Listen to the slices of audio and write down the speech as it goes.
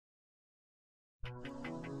Oh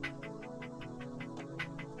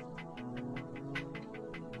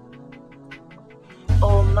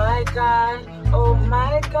my God, oh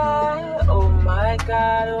my God, oh my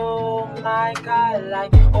God, oh my God,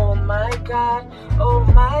 like oh my God, oh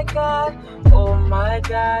my God, oh my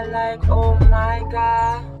God, like oh my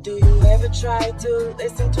God. Do you ever try to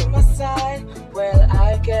listen to my side? Well,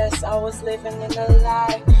 I guess I was living in a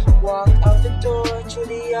lie. Walk out the door through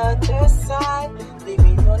the other side,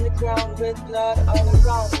 leaving on the ground with blood all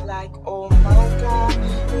around, like oh my God,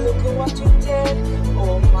 look at what you did.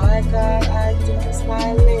 Oh my God, I think I'm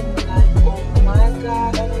smiling, like oh my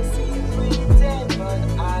God, I don't see you breathing, but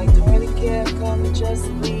I don't really care, come just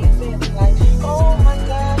leaving, like oh my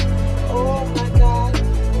God, oh my God,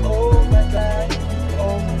 oh my God,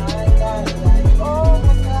 oh my God, like oh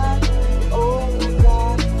my God, oh my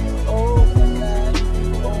God, oh my God,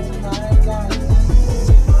 oh my God, like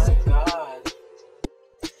oh my God.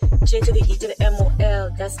 J to the E to the MOL,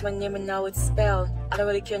 that's my name and now it's spelled. I don't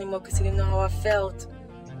really care anymore cause you didn't know how I felt.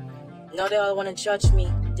 Now they all wanna judge me,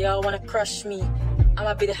 they all wanna crush me. I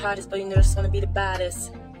might be the hardest, but you just wanna be the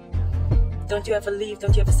baddest. Don't you ever leave,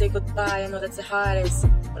 don't you ever say goodbye, I know that's the hardest.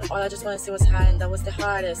 But all I just wanna say was hi, and that was the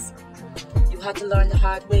hardest. You had to learn the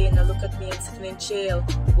hard way, and now look at me, I'm sitting in jail,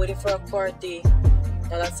 waiting for a court day.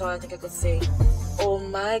 Now that's all I think I could say. Oh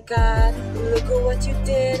my God, look at what you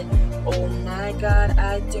did. Oh my God,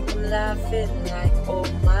 I think I'm laughing, like oh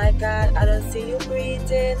my God, I don't see you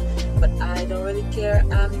breathing, but I don't really care,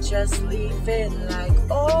 I'm just leaving, like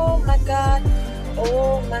oh my God,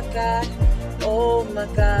 oh my God, oh my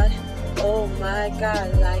God, oh my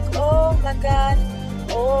God, like oh my God,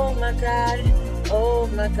 oh my God, oh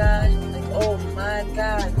my God, like oh my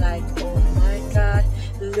God, like oh my God,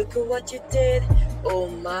 look at what you did. Oh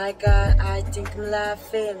my God, I think I'm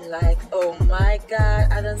laughing, like oh my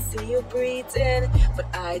God, I don't see you breathing, but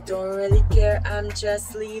I don't really care, I'm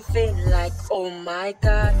just leaving, like oh my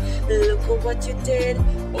God, look at what you did.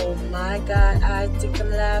 Oh my God, I think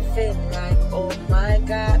I'm laughing, like oh my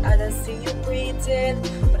God, I don't see you breathing,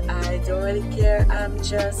 but I don't really care, I'm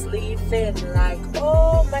just leaving, like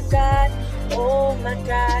oh my God, oh my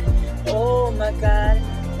God, oh my God,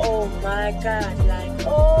 oh my God, like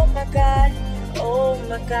oh my God, oh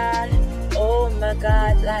my God, oh my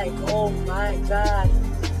God, like oh my God.